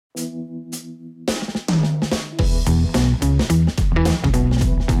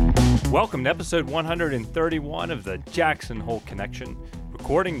Welcome to episode 131 of the Jackson Hole Connection,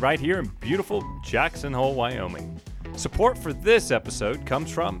 recording right here in beautiful Jackson Hole, Wyoming. Support for this episode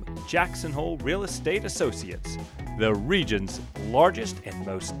comes from Jackson Hole Real Estate Associates, the region's largest and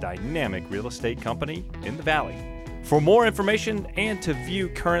most dynamic real estate company in the valley. For more information and to view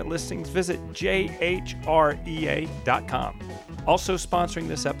current listings, visit jhrea.com. Also sponsoring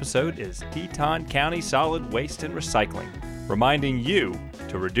this episode is Teton County Solid Waste and Recycling, reminding you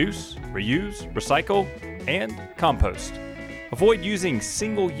to reduce, reuse, recycle, and compost. Avoid using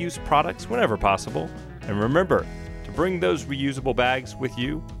single-use products whenever possible, and remember to bring those reusable bags with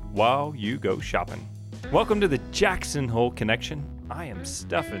you while you go shopping. Welcome to the Jackson Hole Connection. I am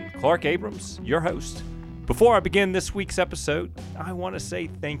Stephen Clark Abrams, your host. Before I begin this week's episode, I want to say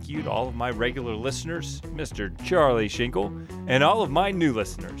thank you to all of my regular listeners, Mr. Charlie Shinkle, and all of my new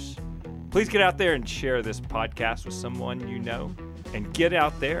listeners. Please get out there and share this podcast with someone you know, and get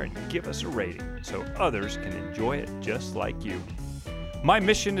out there and give us a rating so others can enjoy it just like you. My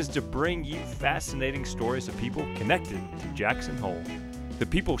mission is to bring you fascinating stories of people connected to Jackson Hole. The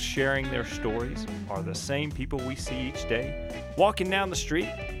people sharing their stories are the same people we see each day, walking down the street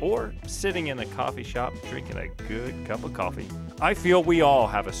or sitting in a coffee shop drinking a good cup of coffee. I feel we all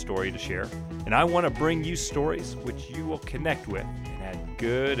have a story to share, and I want to bring you stories which you will connect with and add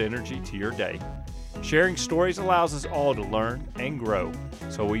good energy to your day. Sharing stories allows us all to learn and grow,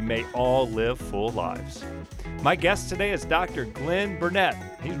 so we may all live full lives. My guest today is Dr. Glenn Burnett.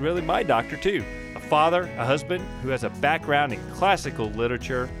 He's really my doctor too. A father, a husband who has a background in classical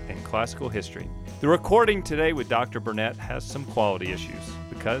literature and classical history. The recording today with Dr. Burnett has some quality issues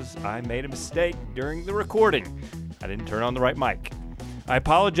because I made a mistake during the recording. I didn't turn on the right mic. I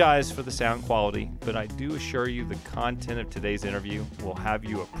apologize for the sound quality, but I do assure you the content of today's interview will have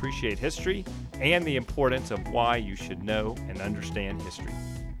you appreciate history and the importance of why you should know and understand history.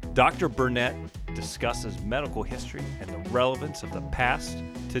 Dr. Burnett discusses medical history and the relevance of the past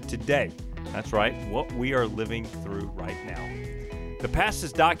to today. That's right, what we are living through right now. The past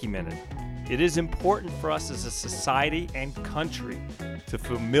is documented. It is important for us as a society and country to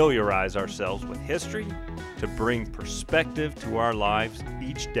familiarize ourselves with history, to bring perspective to our lives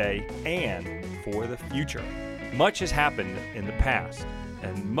each day and for the future. Much has happened in the past,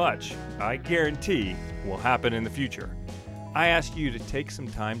 and much, I guarantee, will happen in the future. I ask you to take some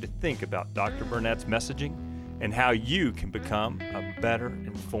time to think about Dr. Burnett's messaging and how you can become a better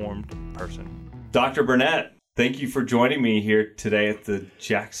informed person. Dr. Burnett, thank you for joining me here today at the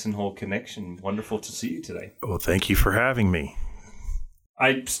Jackson Hole Connection. Wonderful to see you today. Well, thank you for having me.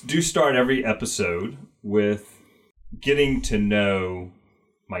 I do start every episode with getting to know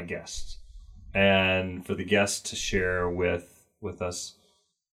my guests and for the guests to share with us,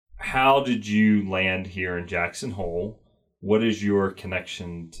 how did you land here in Jackson Hole? What is your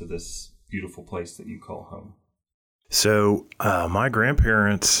connection to this beautiful place that you call home? So my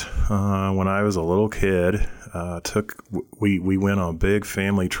grandparents, when I was a little kid, we went on big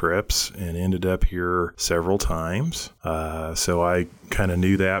family trips and ended up here several times. So I kind of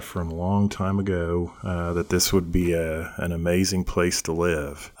knew that from a long time ago that this would be an amazing place to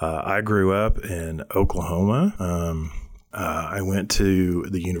live. I grew up in Oklahoma. I went to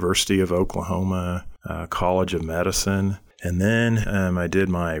the University of Oklahoma College of Medicine. And then I did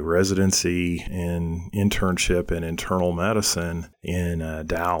my residency and internship in internal medicine in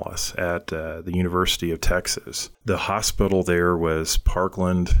Dallas at the University of Texas. The hospital there was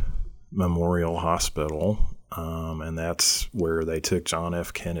Parkland Memorial Hospital, and that's where they took John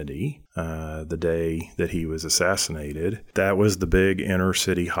F. Kennedy the day that he was assassinated. That was the big inner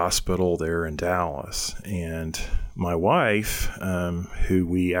city hospital there in Dallas. And my wife, who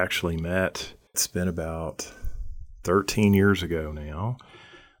we actually met, it's been about 13 years ago now.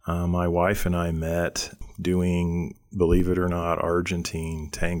 My wife and I met doing, believe it or not, Argentine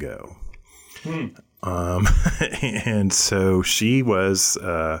tango. And so she was,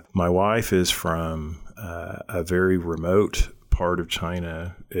 my wife is from a very remote part of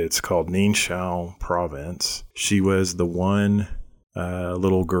China. It's called Ningxiao province. She was the one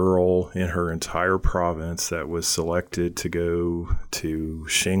little girl in her entire province that was selected to go to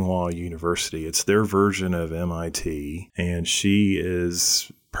Tsinghua University. It's their version of MIT, and she is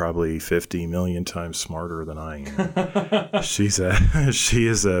probably 50 million times smarter than I am. she is a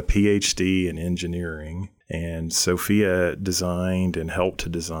PhD in engineering, and Sophia designed and helped to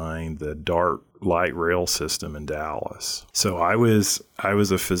design the DART light rail system in Dallas. So I was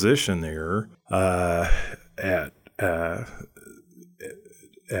a physician there at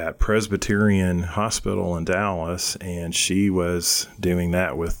Presbyterian Hospital in Dallas, and she was doing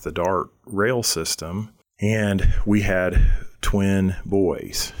that with the DART rail system. And we had twin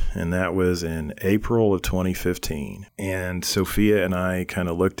boys, and that was in April of 2015. And Sophia and I kind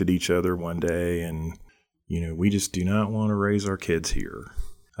of looked at each other one day, and we just do not want to raise our kids here.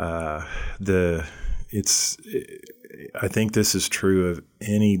 I think this is true of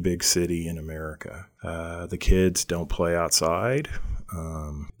any big city in America. The kids don't play outside.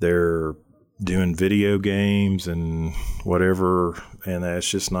 They're doing video games and whatever, and that's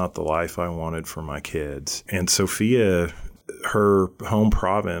just not the life I wanted for my kids. And Sophia, her home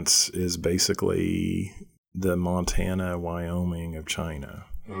province is basically the Montana, Wyoming of China.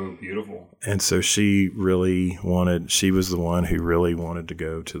 Oh, beautiful. And so she was the one who really wanted to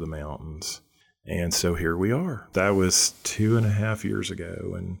go to the mountains. And so here we are. That was 2.5 years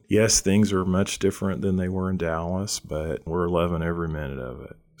ago. And yes, things are much different than they were in Dallas, but we're loving every minute of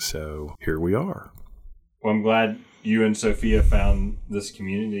it. So here we are. Well, I'm glad you and Sophia found this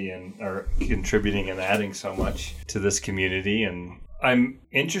community and are contributing and adding so much to this community. And I'm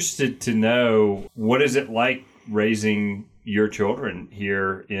interested to know, what is it like raising your children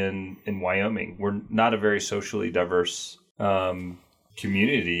here in Wyoming? We're not a very socially diverse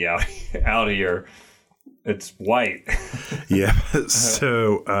community out here. It's white. Yeah.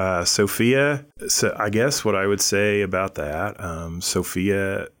 So Sophia, I guess what I would say about that,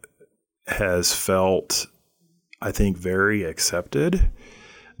 Sophia has felt, I think, very accepted.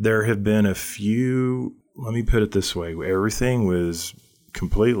 There have been a few, let me put it this way, everything was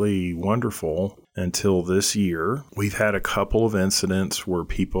completely wonderful until this year. We've had a couple of incidents where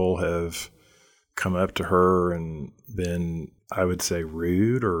people have come up to her and been, I would say,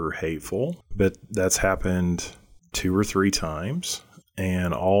 rude or hateful, but that's happened 2 or 3 times,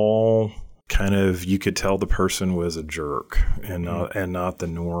 and all kind of, you could tell the person was a jerk and not the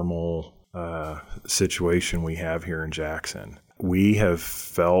normal situation we have here in Jackson. We have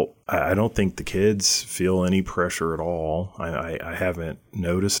felt, I don't think the kids feel any pressure at all. I haven't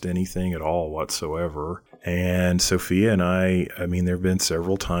noticed anything at all whatsoever. And Sophia and I mean, there have been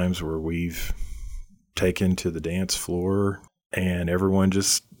several times where we've taken to the dance floor, and everyone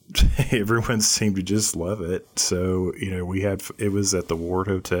seemed to just love it. So, it was at the Ward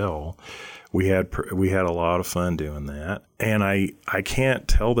Hotel. We had a lot of fun doing that. And I can't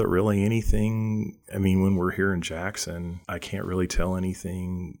tell that really anything, when we're here in Jackson, I can't really tell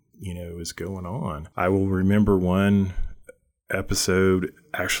anything, is going on. I will remember one episode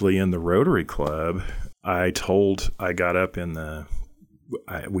actually in the Rotary Club. I got up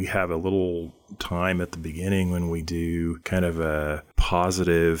we have a little time at the beginning when we do kind of a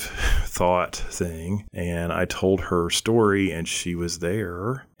positive thought thing. And I told her story, and she was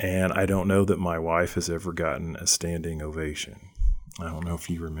there. And I don't know that my wife has ever gotten a standing ovation. I don't know if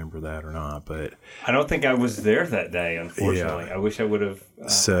you remember that or not, but I don't think I was there that day, unfortunately. Yeah. I wish I would have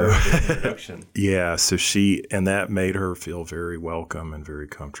heard the introduction. Yeah. So and that made her feel very welcome and very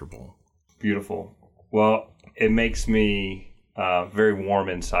comfortable. Beautiful. Well, it makes me very warm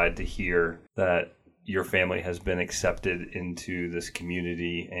inside to hear that your family has been accepted into this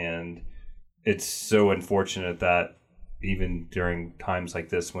community. And it's so unfortunate that even during times like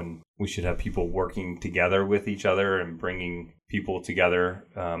this, when we should have people working together with each other and bringing people together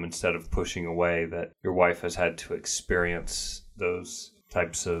instead of pushing away, that your wife has had to experience those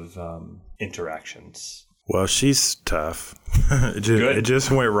types of interactions. Well, she's tough. It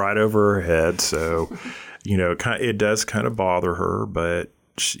just went right over her head. So, it does kind of bother her, but,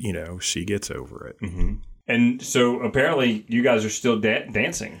 she gets over it. Mm-hmm. And so apparently you guys are still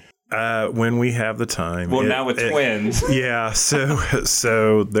dancing. When we have the time. Well, now with twins. Yeah.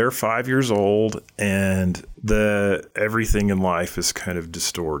 So they're 5 years old, and everything in life is kind of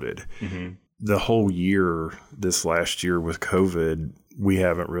distorted. Mm-hmm. The whole year, this last year with COVID, we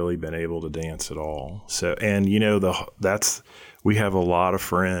haven't really been able to dance at all. So, and we have a lot of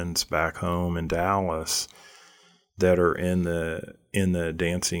friends back home in Dallas that are in the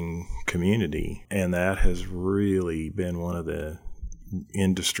dancing community, and that has really been one of the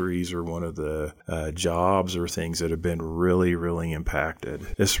industries or one of the jobs or things that have been really, really impacted.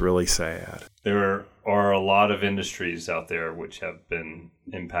 It's really sad. There are a lot of industries out there which have been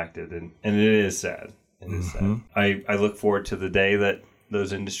impacted, and it is sad. It is sad. I look forward to the day that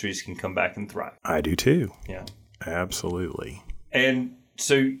those industries can come back and thrive. I do too. Yeah. Absolutely. And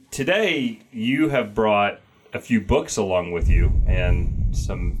so today you have brought a few books along with you and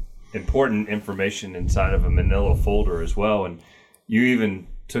some important information inside of a manila folder as well. And you even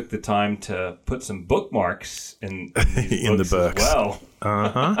took the time to put some bookmarks in these in books the books as well.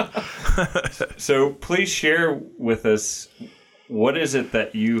 Uh-huh. So please share with us, what is it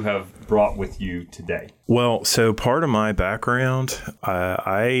that you have brought with you today? Well, so part of my background,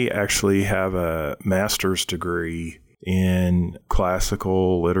 I actually have a master's degree in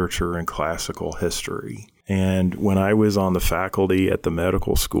classical literature and classical history. And when I was on the faculty at the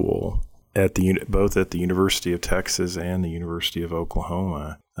medical school, both at the University of Texas and the University of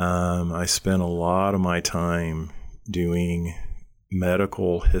Oklahoma, I spent a lot of my time doing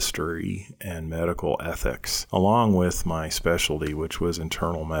medical history and medical ethics, along with my specialty, which was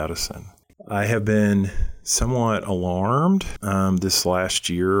internal medicine. I have been somewhat alarmed this last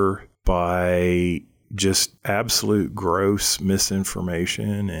year by just absolute gross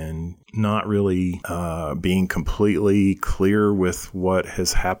misinformation and not really being completely clear with what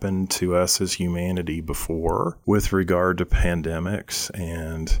has happened to us as humanity before with regard to pandemics,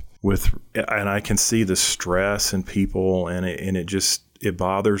 and I can see the stress in people, and it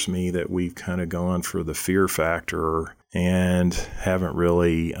bothers me that we've kind of gone for the fear factor and haven't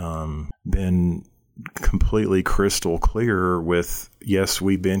really been completely crystal clear with, yes,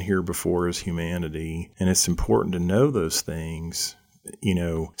 we've been here before as humanity, and it's important to know those things,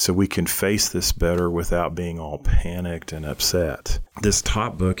 so we can face this better without being all panicked and upset. This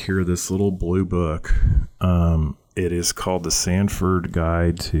top book here, this little blue book, it is called The Sanford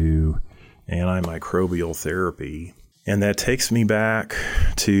Guide to Antimicrobial Therapy. And that takes me back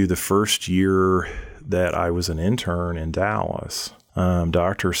to the first year that I was an intern in Dallas.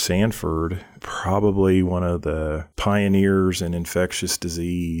 Dr. Sanford, probably one of the pioneers in infectious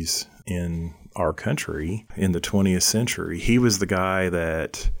disease in our country in the 20th century. He was the guy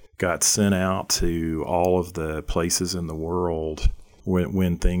that got sent out to all of the places in the world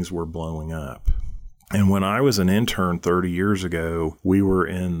when things were blowing up. And when I was an intern 30 years ago, we were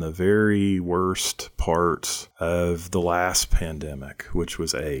in the very worst parts of the last pandemic, which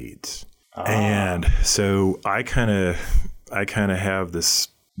was AIDS. And so I kind of have this,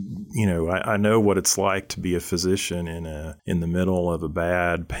 I know what it's like to be a physician in the middle of a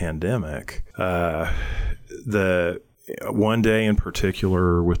bad pandemic. The one day in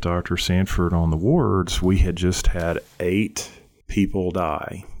particular with Dr. Sanford on the wards, we had just had 8 people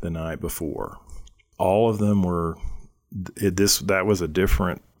die the night before. All of them were, that was a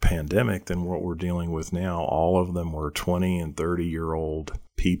different pandemic than what we're dealing with now. All of them were 20 and 30-year-old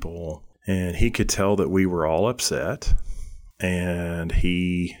people. And he could tell that we were all upset. And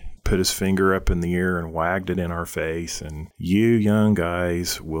he put his finger up in the air and wagged it in our face. And you young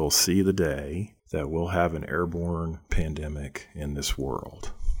guys will see the day that we'll have an airborne pandemic in this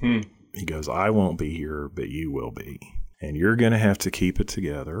world. He goes, I won't be here, but you will be. And you're going to have to keep it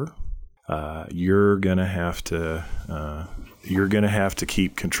together. You're going to have to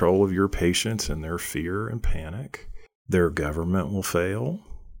keep control of your patients and their fear and panic. Their government will fail.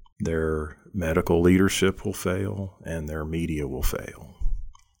 Their medical leadership will fail, and their media will fail.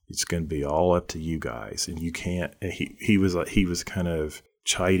 It's going to be all up to you guys, and you can't. He was kind of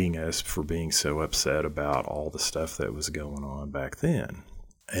chiding us for being so upset about all the stuff that was going on back then.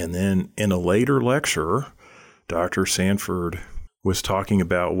 And then in a later lecture, Dr. Sanford was talking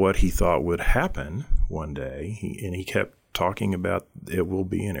about what he thought would happen one day, and he kept talking about it will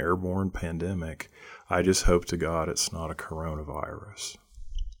be an airborne pandemic. I just hope to God it's not a coronavirus.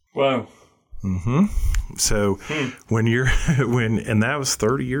 Wow. So and that was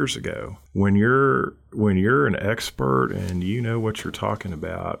 30 years ago. When you're an expert and you know what you're talking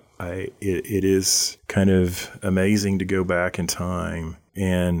about, it is kind of amazing to go back in time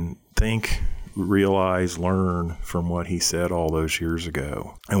and think, realize, learn from what he said all those years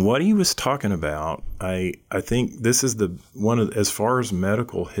ago. And what he was talking about, I think this is as far as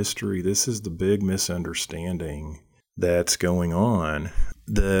medical history, this is the big misunderstanding that's going on.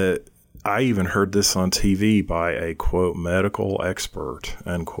 I even heard this on TV by a, quote, medical expert,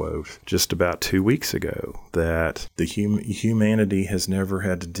 unquote, just about 2 weeks ago, that the humanity has never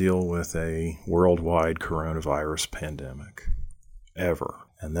had to deal with a worldwide coronavirus pandemic, ever.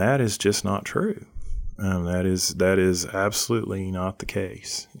 And that is just not true. That is absolutely not the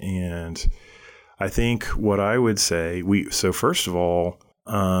case. And I think what I would say, so first of all,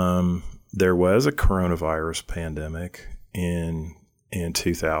 there was a coronavirus pandemic in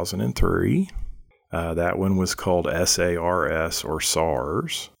 2003. That one was called SARS or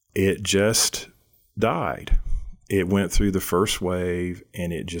SARS. It just died. It went through the first wave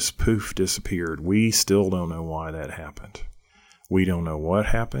and it just poof disappeared. We still don't know why that happened. We don't know what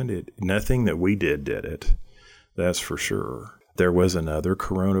happened. Nothing that we did it. That's for sure. There was another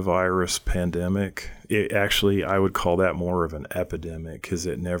coronavirus pandemic. I would call that more of an epidemic because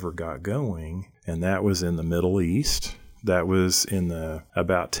it never got going. And that was in the Middle East. That was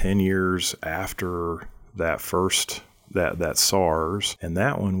about 10 years after that first, that SARS. And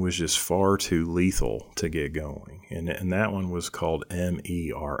that one was just far too lethal to get going. And that one was called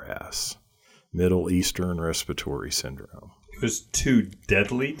MERS. Middle Eastern Respiratory Syndrome. It was too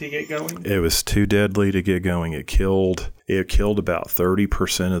deadly to get going? It was too deadly to get going. It killed about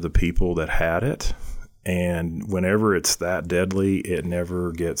 30% of the people that had it. And whenever it's that deadly, it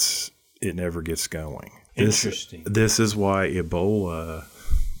never gets going. Interesting. This is why Ebola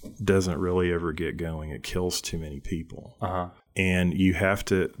doesn't really ever get going. It kills too many people. Uh-huh. And you have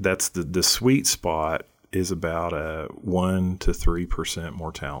to, that's the sweet spot is about a 1 to 3%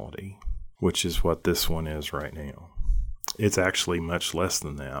 mortality, which is what this one is right now. It's actually much less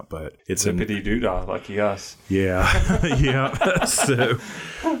than that, but it's Zippity-doo-dah, lucky us. Yeah. Yeah. So,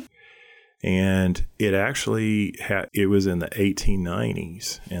 and it actually it was in the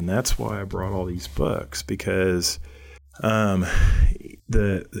 1890s, and that's why I brought all these books, because here's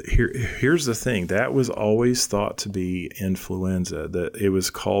the thing. That was always thought to be influenza. It was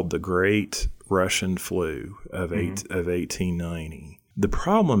called the Great Russian Flu of 1890. The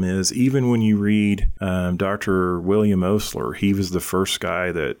problem is, even when you read Dr. William Osler, he was the first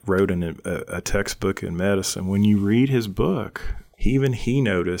guy that wrote a textbook in medicine. When you read his book, even he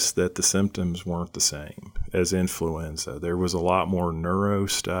noticed that the symptoms weren't the same as influenza. There was a lot more neuro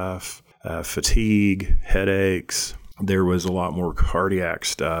stuff, fatigue, headaches. There was a lot more cardiac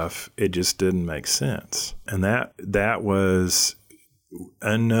stuff. It just didn't make sense. And that was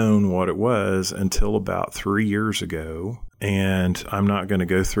unknown what it was until about 3 years ago. And I'm not going to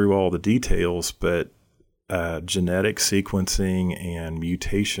go through all the details, but genetic sequencing and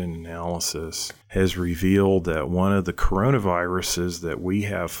mutation analysis has revealed that one of the coronaviruses that we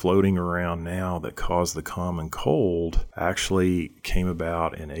have floating around now that cause the common cold actually came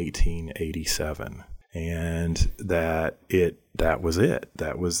about in 1887. And that was it.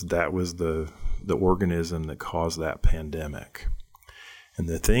 That was the organism that caused that pandemic. And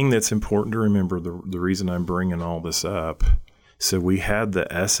the thing that's important to remember, the reason I'm bringing all this up, so we had the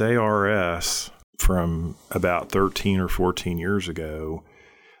SARS from about 13 or 14 years ago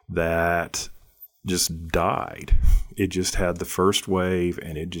that just died. It just had the first wave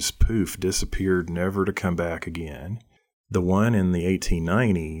and it just poof, disappeared, never to come back again. The one in the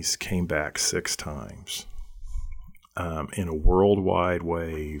 1890s came back 6 times in a worldwide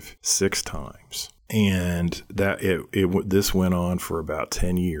wave, 6 times. And this went on for about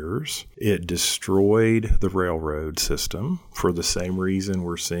 10 years. It destroyed the railroad system for the same reason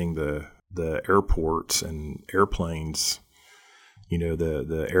we're seeing the airports and airplanes,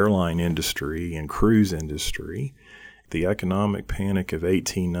 the airline industry and cruise industry. The economic panic of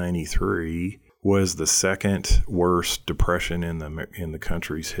 1893 was the second worst depression in the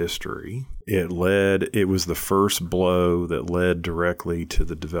country's history. It was the first blow that led directly to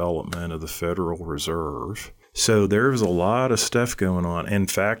the development of the Federal Reserve. So there was a lot of stuff going on. In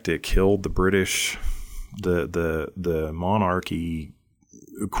fact, it killed the British, the monarchy.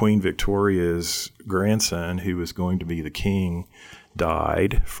 Queen Victoria's grandson, who was going to be the king,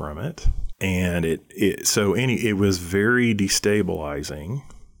 died from it. And it was very destabilizing.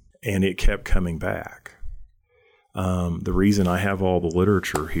 And it kept coming back. The reason I have all the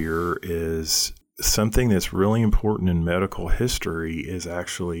literature here is something that's really important in medical history is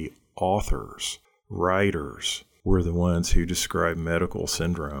actually authors, writers were the ones who described medical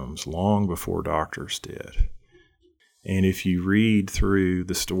syndromes long before doctors did. And if you read through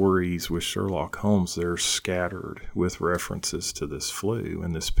the stories with Sherlock Holmes, they're scattered with references to this flu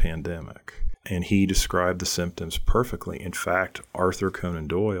and this pandemic. And he described the symptoms perfectly. In fact, Arthur Conan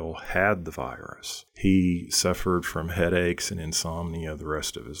Doyle had the virus. He suffered from headaches and insomnia the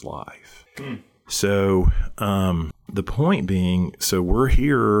rest of his life. So the point being, so we're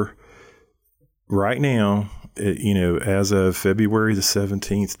here right now, as of February the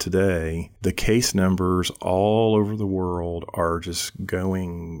 17th today, the case numbers all over the world are just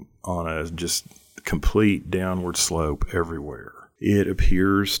going on a just complete downward slope everywhere. It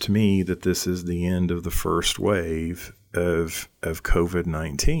appears to me that this is the end of the first wave of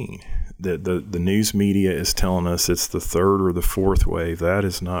COVID-19. The news media is telling us it's the third or the fourth wave. That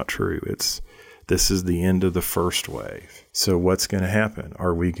is not true. This is the end of the first wave. So what's going to happen?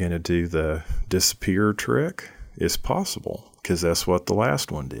 Are we going to do the disappear trick? It's possible, because that's what the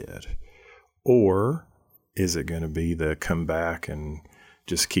last one did. Or is it going to be the come back and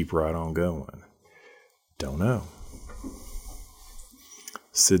just keep right on going? Don't know.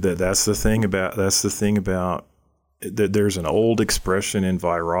 So that's the thing about that. There's an old expression in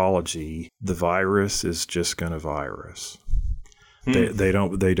virology: the virus is just going to virus. They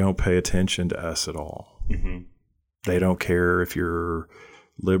don't pay attention to us at all. Mm-hmm. They don't care if you're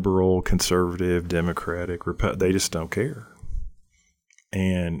liberal, conservative, Democratic, they just don't care.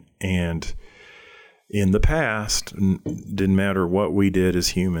 And in the past, didn't matter what we did as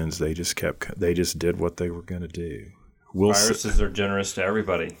humans, they just did what they were going to do. Viruses are generous to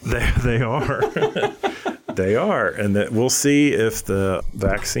everybody. They are. They are, and that we'll see if the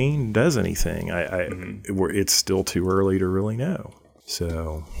vaccine does anything. It's still too early to really know.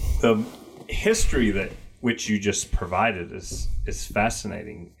 So the history that which you just provided is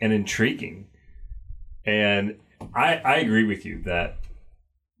fascinating and intriguing, and I agree with you that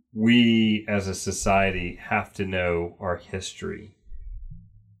we as a society have to know our history,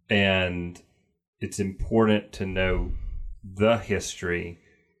 and it's important to know the history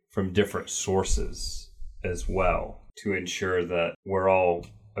from different sources as well to ensure that we're all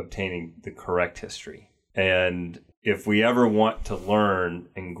obtaining the correct history. And if we ever want to learn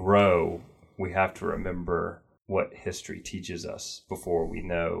and grow, we have to remember what history teaches us before we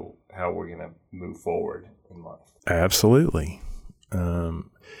know how we're going to move forward in life. Absolutely.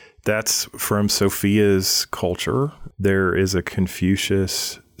 That's from Sophia's culture. There is a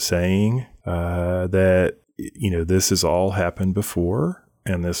Confucius saying that, this has all happened before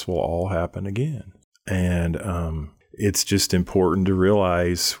and this will all happen again. And it's just important to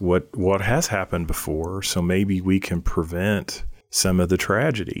realize what has happened before, so maybe we can prevent some of the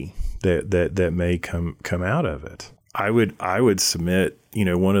tragedy that may come out of it. I would submit,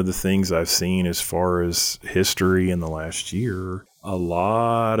 one of the things I've seen as far as history in the last year, a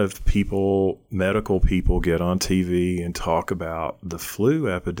lot of medical people get on TV and talk about the flu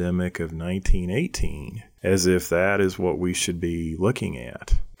epidemic of 1918 as if that is what we should be looking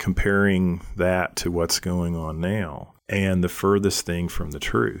at, comparing that to what's going on now. And the furthest thing from the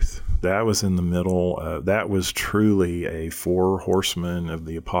truth. That was in the middle. That was truly a 4 horsemen of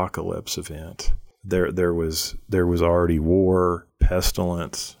the apocalypse event. There was already war,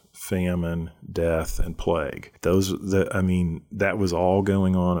 pestilence, famine, death, and plague. That was all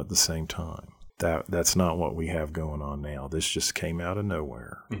going on at the same time. That's not what we have going on now. This just came out of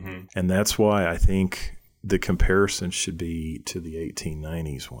nowhere. Mm-hmm. And that's why I think the comparison should be to the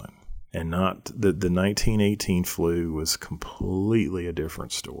 1890s one. And not the 1918 flu was completely a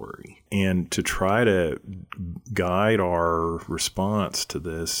different story. And to try to guide our response to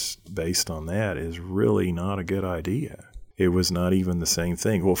this based on that is really not a good idea. It was not even the same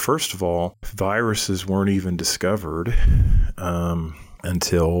thing. Well, first of all, viruses weren't even discovered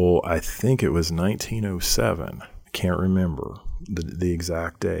until I think it was 1907. I can't remember the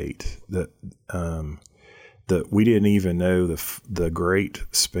exact date. That we didn't even know the Great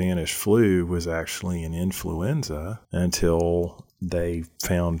Spanish Flu was actually an influenza until they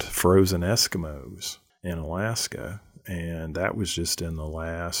found frozen Eskimos in Alaska, and that was just in the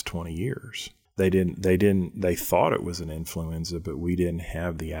last 20 years. They thought it was an influenza, but we didn't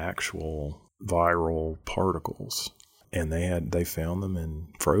have the actual viral particles, and they found them in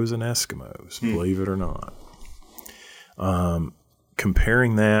frozen Eskimos, believe it or not.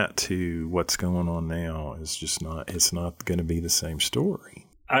 Comparing that to what's going on now is just it's not going to be the same story.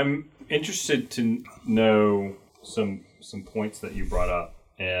 I'm interested to know some points that you brought up.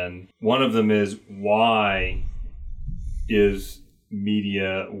 And one of them is, why is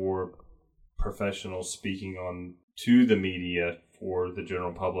media or professionals speaking on to the media for the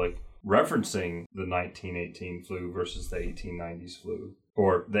general public referencing the 1918 flu versus the 1890s flu?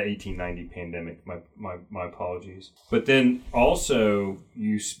 Or the 1890 pandemic, my apologies. But then also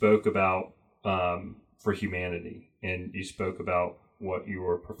you spoke about for humanity, and you spoke about what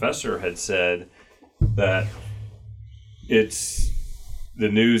your professor had said, that the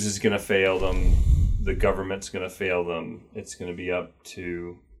news is going to fail them, the government's going to fail them. It's going to be up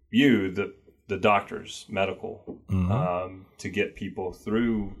to you, the doctors, medical, to get people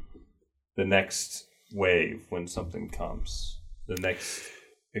through the next wave when something comes. The next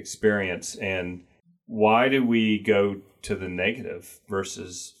experience. And why do we go to the negative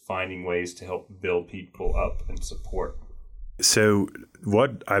versus finding ways to help build people up and support? So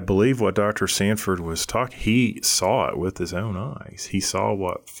what Dr. Sanford was talking, he saw it with his own eyes. He saw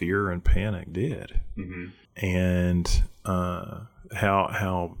what fear and panic did, and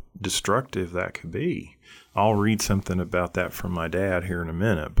how destructive that could be. I'll read something about that from my dad here in a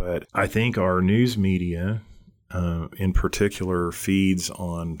minute, but I think our news media in particular feeds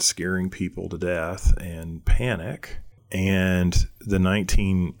on scaring people to death and panic. And the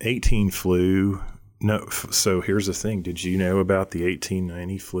 1918 flu, no. So here's the thing. Did you know about the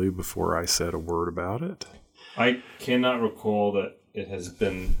 1890 flu before I said a word about it? I cannot recall that it has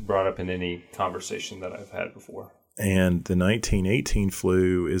been brought up in any conversation that I've had before. And the 1918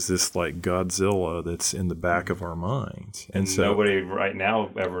 flu is this like Godzilla that's in the back of our minds. And so nobody right now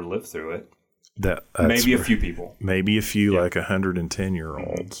ever lived through it. Maybe a few people. Maybe a few, like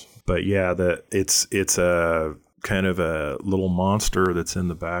 110-year-olds. But yeah, it's a kind of a little monster that's in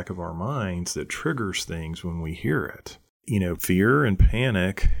the back of our minds that triggers things when we hear it. Fear and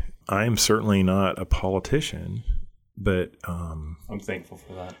panic. I am certainly not a politician, but I'm thankful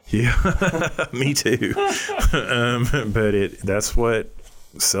for that. Yeah, me too. But that's what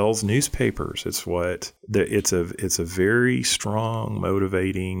sells newspapers. It's a very strong,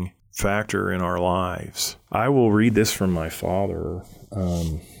 motivating factor in our lives. I will read this from my father.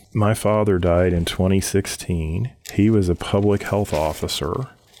 My father died in 2016. He was a public health officer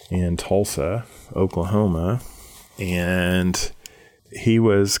in Tulsa, Oklahoma, and he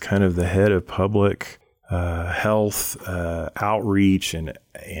was kind of the head of public health outreach,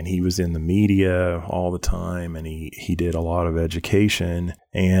 and he was in the media all the time, and he did a lot of education.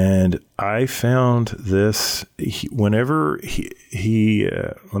 And I found this, whenever he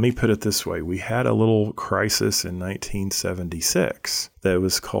let me put it this way, we had a little crisis in 1976 that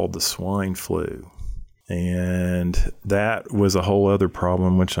was called the swine flu. And that was a whole other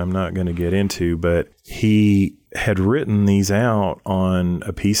problem, which I'm not going to get into, but he had written these out on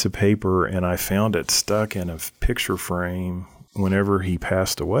a piece of paper, and I found it stuck in a picture frame whenever he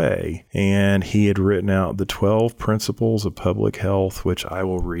passed away. And he had written out the 12 principles of public health, which I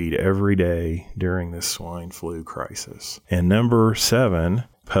will read every day during this swine flu crisis. And number 7,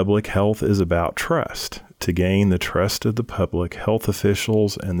 public health is about trust. To gain the trust of the public, health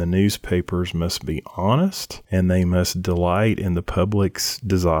officials and the newspapers must be honest, and they must delight in the public's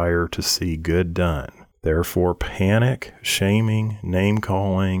desire to see good done. Therefore, panic, shaming,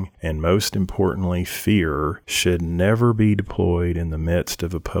 name-calling, and most importantly, fear should never be deployed in the midst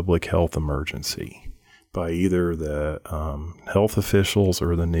of a public health emergency by either the health officials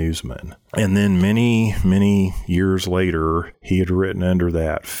or the newsmen. And then many, many years later, he had written under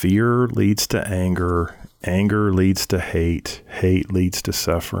that, fear leads to anger, anger leads to hate, hate leads to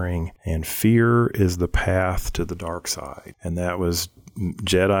suffering, and fear is the path to the dark side. And that was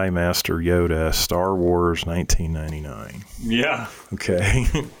Jedi Master Yoda, Star Wars 1999. Yeah. Okay.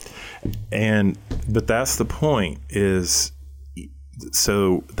 But that's the point is,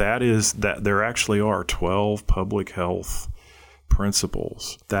 so that there actually are 12 public health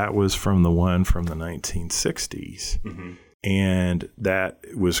principles. That was from the one from the 1960s. Mm-hmm. And that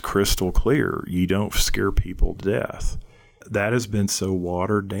was crystal clear. You don't scare people to death. That has been so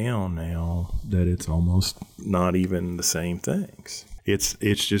watered down now that it's almost not even the same things. It's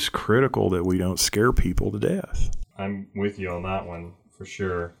just critical that we don't scare people to death. I'm with you on that one for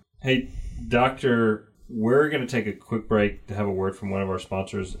sure. Hey, Doctor, we're going to take a quick break to have a word from one of our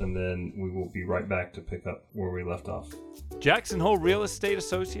sponsors, and then we will be right back to pick up where we left off. Jackson Hole Real Estate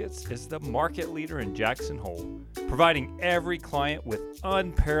Associates is the market leader in Jackson Hole, providing every client with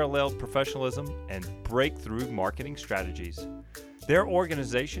unparalleled professionalism and breakthrough marketing strategies. Their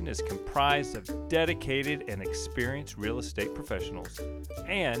organization is comprised of dedicated and experienced real estate professionals,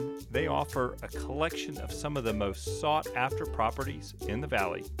 and they offer a collection of some of the most sought-after properties in the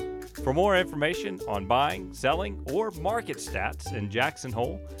Valley. For more information on buying, selling, or market stats in Jackson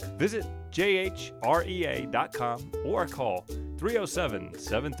Hole, visit jhrea.com or call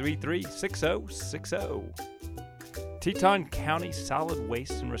 307-733-6060. Teton County Solid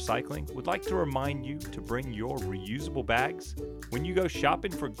Waste and Recycling would like to remind you to bring your reusable bags when you go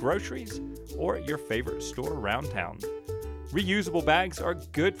shopping for groceries or at your favorite store around town. Reusable bags are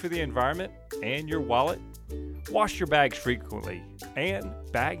good for the environment and your wallet. Wash your bags frequently and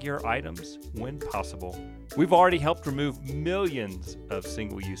bag your items when possible. We've already helped remove millions of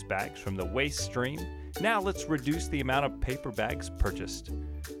single-use bags from the waste stream. Now let's reduce the amount of paper bags purchased.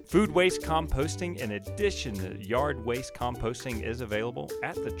 Food waste composting in addition to yard waste composting is available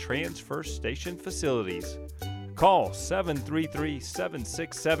at the transfer station facilities. Call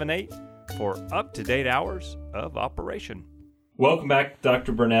 733-7678 for up-to-date hours of operation. Welcome back,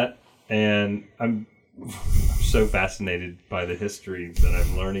 Dr. Burnett, and I'm so fascinated by the history that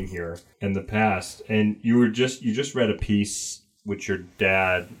I'm learning here in the past. And you just read a piece which your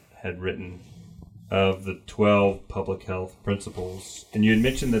dad had written of the 12 public health principles, and you had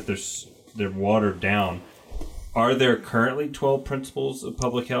mentioned that they're watered down. Are there currently 12 principles of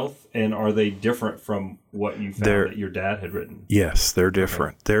public health, and are they different from what you found that your dad had written? Yes, they're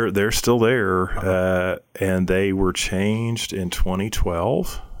different. Okay. They're still there, and they were changed in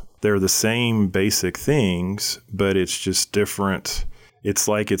 2012. They're the same basic things, but it's just different. It's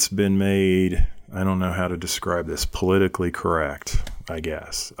like it's been made, I don't know how to describe this, politically correct, I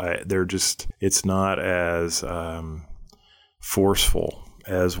guess. It's not as forceful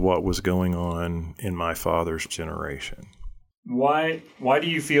as what was going on in my father's generation. Why do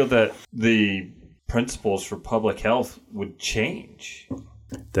you feel that the principles for public health would change?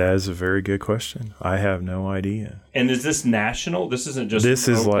 That is a very good question. I have no idea. And is this national? This isn't just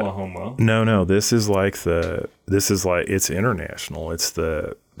Oklahoma. No. This is like it's international.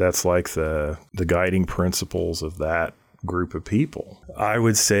 That's like the guiding principles of that group of people. I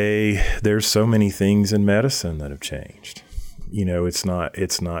would say there's so many things in medicine that have changed. It's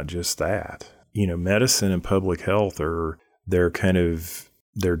not just that. Medicine and public health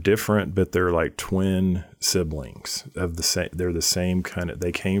they're different, but they're like twin siblings of the same. They're the same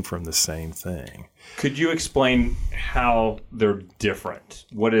they came from the same thing. Could you explain how they're different?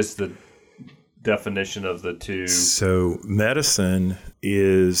 What is the definition of the two? So medicine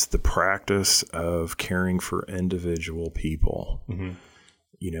is the practice of caring for individual people. Mm-hmm.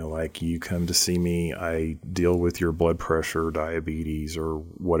 Like you come to see me, I deal with your blood pressure, diabetes, or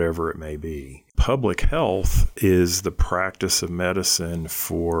whatever it may be. Public health is the practice of medicine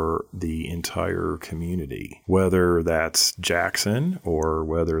for the entire community, whether that's Jackson or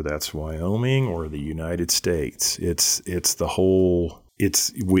whether that's Wyoming or the United States. It's the whole.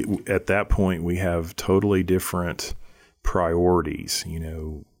 At that point we have totally different priorities.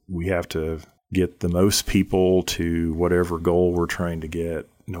 We have to get the most people to whatever goal we're trying to get,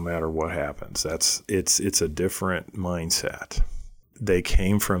 no matter what happens. It's a different mindset. They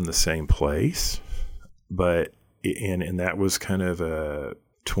came from the same place, but and that was kind of a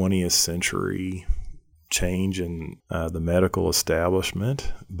 20th century change in the medical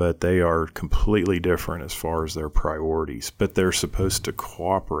establishment, but they are completely different as far as their priorities, but they're supposed to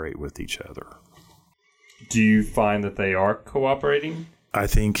cooperate with each other. Do you find that they are cooperating? I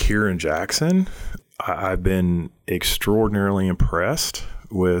think here in Jackson, I've been extraordinarily impressed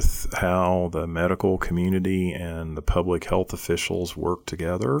with how the medical community and the public health officials work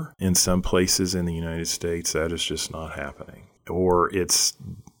together. In some places in the United States, that is just not happening. Or it's,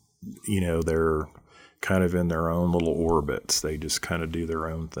 they're kind of in their own little orbits. They just kind of do their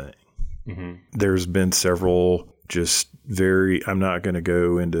own thing. Mm-hmm. There's been several I'm not going to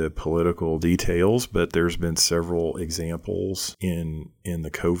go into political details, but there's been several examples in the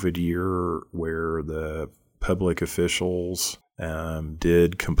COVID year where the public officials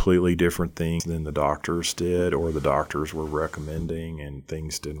did completely different things than the doctors did, or the doctors were recommending, and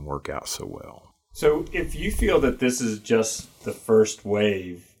things didn't work out so well. So if you feel that this is just the first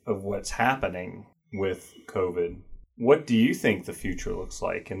wave of what's happening with COVID, what do you think the future looks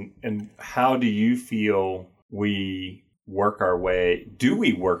like? And how do you feel we work our way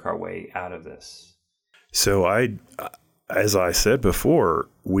out of this? So as I said before,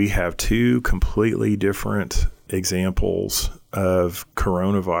 we have two completely different examples of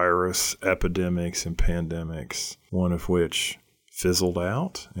coronavirus epidemics and pandemics, one of which fizzled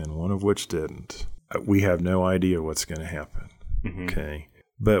out and one of which didn't. We have no idea what's going to happen. Mm-hmm. Okay.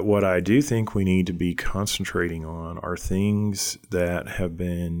 But what I do think we need to be concentrating on are things that have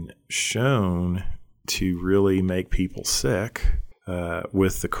been shown to really make people sick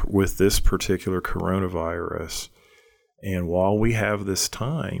with this particular coronavirus. And while we have this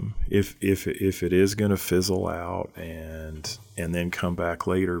time, if it is going to fizzle out and then come back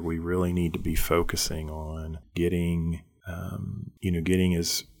later, we really need to be focusing on getting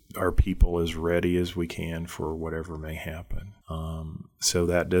our people as ready as we can for whatever may happen. So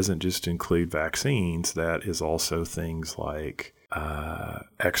that doesn't just include vaccines. That is also things like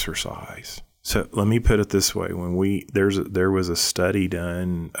exercise. So let me put it this way: there was a study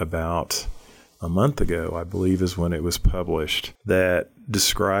done about a month ago, I believe is when it was published, that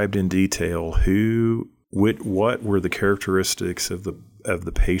described in detail what were the characteristics of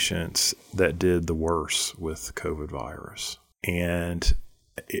the patients that did the worse with COVID virus. And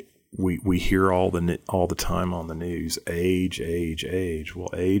we hear all the time on the news, age. Well,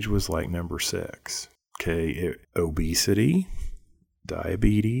 age was like number 6. Okay, obesity,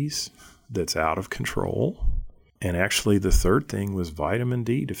 diabetes that's out of control, and actually the third thing was vitamin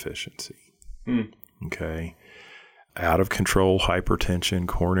D deficiency. Okay, out of control hypertension,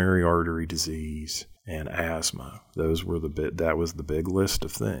 coronary artery disease, and asthma. That was the big list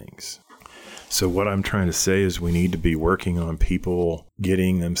of things. So what I'm trying to say is we need to be working on people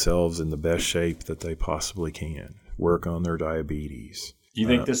getting themselves in the best shape that they possibly can. Work on their diabetes. Do you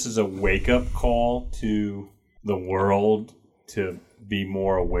think this is a wake-up call to the world to be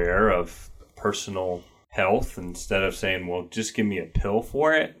more aware of personal health instead of saying, well, just give me a pill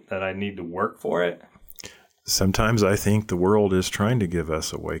for it, that I need to work for it? Sometimes I think the world is trying to give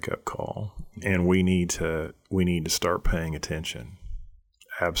us a wake-up call, and we need to start paying attention.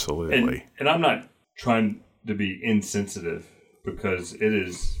 Absolutely. And I'm not trying to be insensitive, because it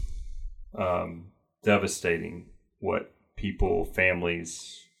is devastating what people,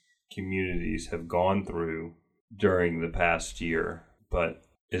 families, communities have gone through during the past year. But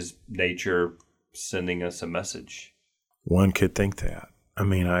is nature sending us a message? One could think that. I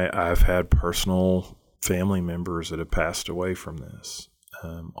mean, I've had personal family members that have passed away from this,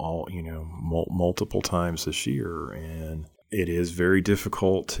 multiple times this year. And it is very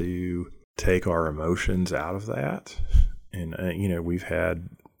difficult to take our emotions out of that. And, we've had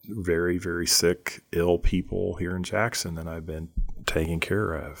very, very sick, ill people here in Jackson that I've been taking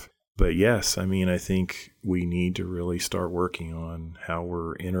care of. But yes, I mean, I think we need to really start working on how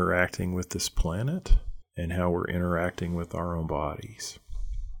we're interacting with this planet and how we're interacting with our own bodies.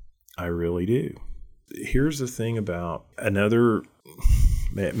 I really do. Here's the thing about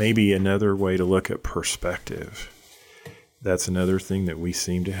maybe another way to look at perspective. That's another thing that we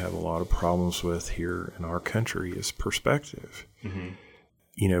seem to have a lot of problems with here in our country is perspective. Mm-hmm.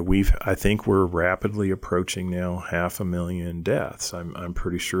 I think we're rapidly approaching now 500,000 deaths. I'm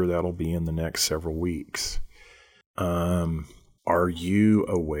pretty sure that'll be in the next several weeks. Are you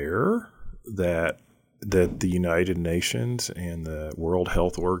aware that the United Nations and the World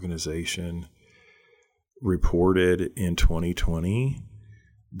Health Organization reported in 2020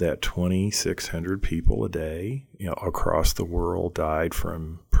 that 2,600 people a day, across the world died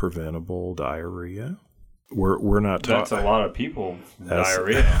from preventable diarrhea? We're not talking. That's a lot of people.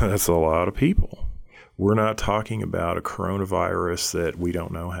 Diarrhea. That's a lot of people. We're not talking about a coronavirus that we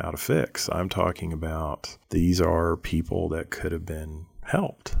don't know how to fix. I'm talking about these are people that could have been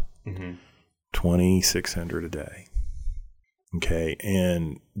helped. Mm-hmm. 2,600 a day. Okay,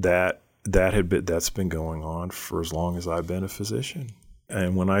 and that's been going on for as long as I've been a physician.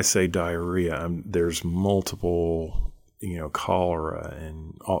 And when I say diarrhea, there's multiple, cholera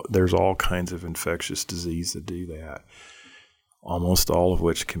and there's all kinds of infectious disease that do that. Almost all of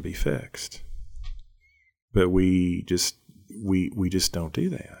which can be fixed, but we just don't do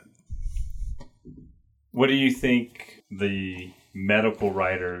that. What do you think the medical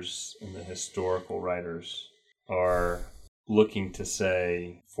writers and the historical writers are looking to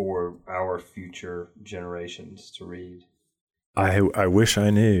say for our future generations to read? I wish I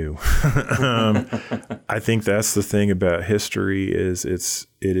knew. I think that's the thing about history is it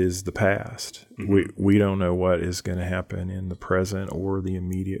is the past. Mm-hmm. We don't know what is going to happen in the present or the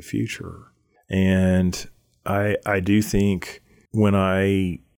immediate future. And I do think when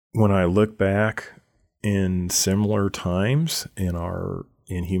I look back in similar times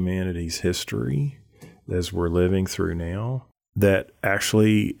in humanity's history as we're living through now, that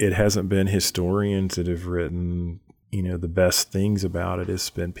actually it hasn't been historians that have written the best things about it. It's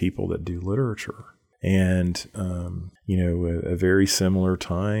been people that do literature. And, a very similar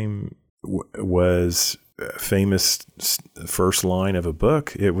time was famous first line of a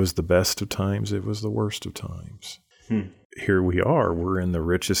book. It was the best of times. It was the worst of times. Here we are. We're in the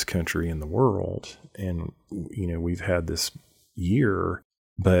richest country in the world. And, we've had this year,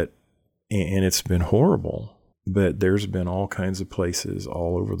 and it's been horrible. But there's been all kinds of places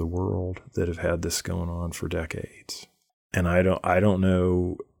all over the world that have had this going on for decades. And I don't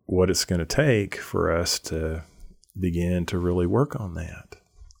know what it's going to take for us to begin to really work on that.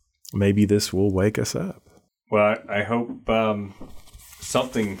 Maybe this will wake us up. Well, I hope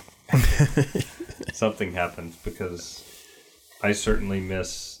something happens, because I certainly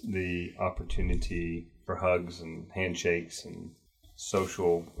miss the opportunity for hugs and handshakes and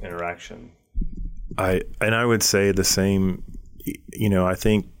social interaction. I would say the same. I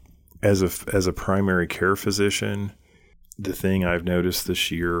think as a primary care physician, the thing I've noticed this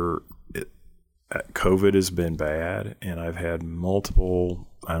year, COVID has been bad, and I've had multiple,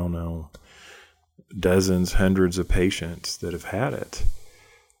 dozens, hundreds of patients that have had it,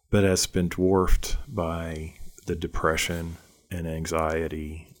 but that's been dwarfed by the depression and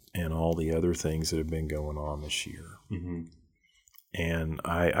anxiety and all the other things that have been going on this year. Mm-hmm. And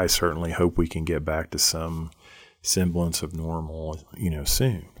I certainly hope we can get back to some semblance of normal,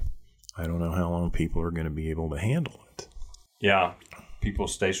 soon. I don't know how long people are going to be able to handle it. Yeah, people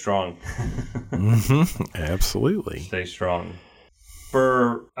stay strong. Mm-hmm. Absolutely. Stay strong.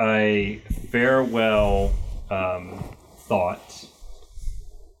 For a farewell thought,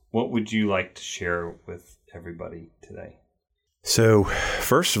 what would you like to share with everybody today? So,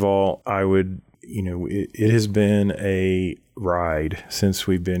 first of all, I would... it has been a ride since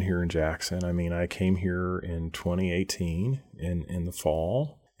we've been here in Jackson. I mean, I came here in 2018 in the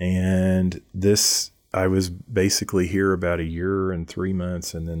fall, and I was basically here about a year and 3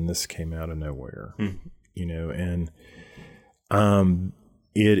 months, and then this came out of nowhere. And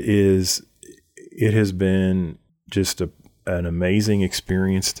it has been just an amazing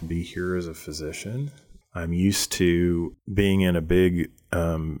experience to be here as a physician. I'm used to being in a big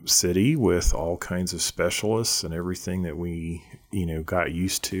city with all kinds of specialists and everything that we, got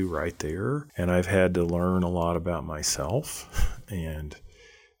used to right there. And I've had to learn a lot about myself, and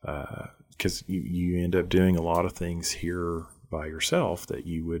because you end up doing a lot of things here by yourself that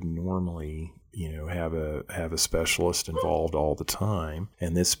you would normally have a specialist involved all the time.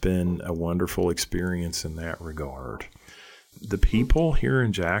 And it's been a wonderful experience in that regard. The people here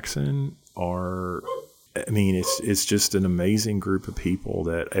in Jackson it's just an amazing group of people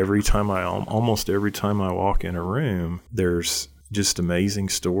that almost every time I walk in a room, there's just amazing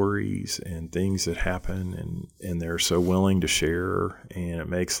stories and things that happen, and they're so willing to share, and it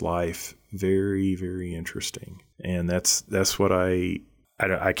makes life very, very interesting. And that's what I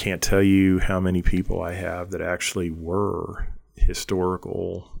can't tell you how many people I have that actually were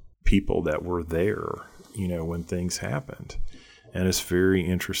historical people that were there, when things happened. And it's very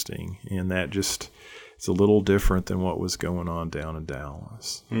interesting. And that it's a little different than what was going on down in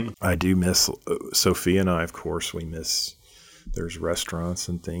Dallas. I do miss, Sophia and I, of course, there's restaurants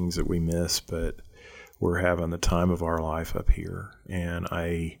and things that we miss, but we're having the time of our life up here. And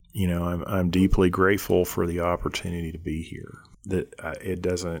I'm deeply grateful for the opportunity to be here. That it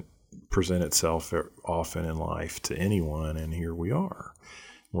doesn't present itself often in life to anyone, and here we are.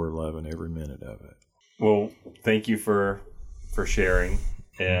 We're loving every minute of it. Well, thank you for sharing,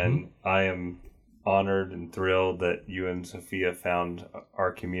 and I am honored and thrilled that you and Sophia found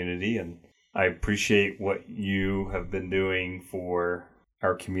our community, and I appreciate what you have been doing for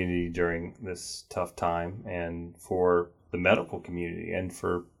our community during this tough time, and for the medical community, and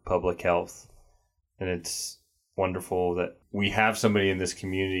for public health. And it's wonderful that we have somebody in this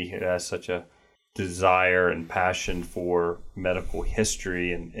community who has such a desire and passion for medical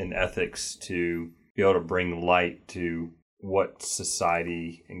history and ethics to be able to bring light to what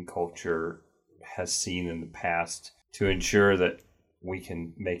society and culture has seen in the past, to ensure that we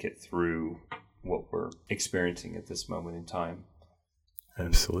can make it through what we're experiencing at this moment in time.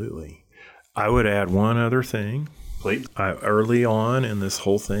 Absolutely. I would add one other thing. Please. Early on in this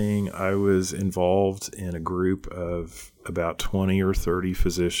whole thing, I was involved in a group of about 20 or 30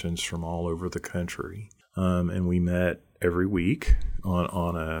 physicians from all over the country. And we met every week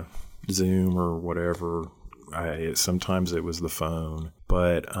on a Zoom or whatever. Sometimes it was the phone,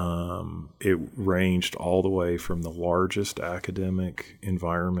 but it ranged all the way from the largest academic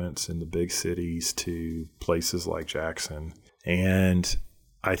environments in the big cities to places like Jackson. And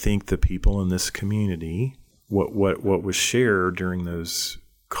I think the people in this community, what was shared during those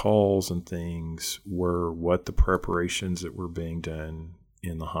calls and things were what the preparations that were being done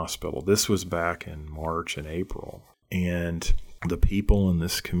in the hospital. This was back in March and April. And the people in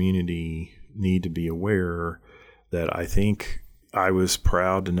this community need to be aware that I think I was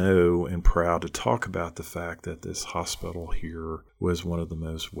proud to know and proud to talk about the fact that this hospital here was one of the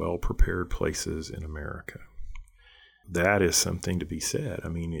most well-prepared places in America. That is something to be said. I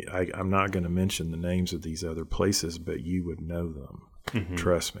mean, I'm not going to mention the names of these other places, but you would know them. Mm-hmm.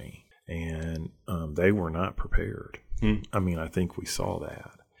 Trust me. And they were not prepared. I mean, I think we saw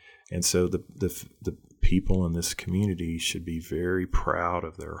that. And so the people in this community should be very proud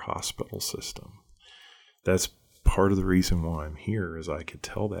of their hospital system. That's part of the reason why I'm here, is I could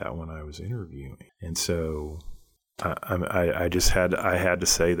tell that when I was interviewing. And so I had to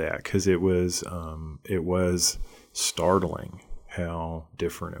say that, because it was startling how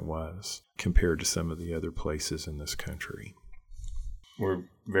different it was compared to some of the other places in this country. We're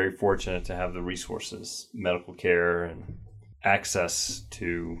very fortunate to have the resources, medical care, and access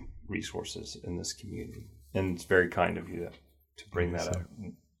to resources in this community. And it's very kind of you to bring that up.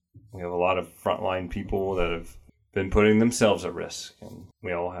 We have a lot of frontline people that have been putting themselves at risk, and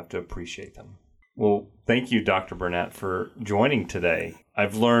we all have to appreciate them. Well, thank you, Dr. Burnett, for joining today.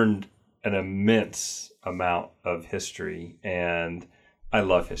 I've learned an immense amount of history, and I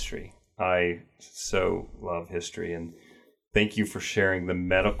love history. I so love history, and thank you for sharing the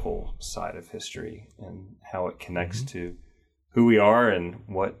medical side of history and how it connects to who we are and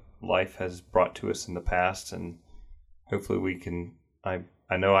what life has brought to us in the past. And hopefully we can, I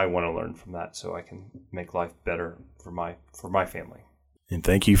know I want to learn from that so I can make life better for my family. And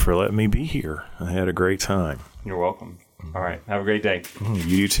thank you for letting me be here. I had a great time. You're welcome. All right. Have a great day.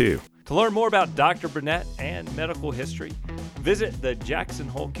 You too. To learn more about Dr. Burnett and medical history, visit the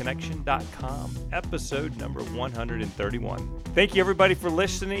JacksonHoleConnection.com, episode number 131. Thank you, everybody, for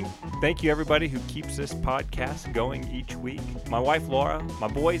listening. Thank you, everybody who keeps this podcast going each week. My wife, Laura, my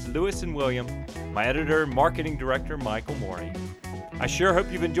boys, Lewis and William, my editor and marketing director, Michael Morey. I sure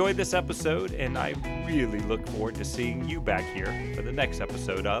hope you've enjoyed this episode, and I really look forward to seeing you back here for the next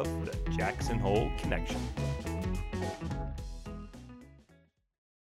episode of the Jackson Hole Connection.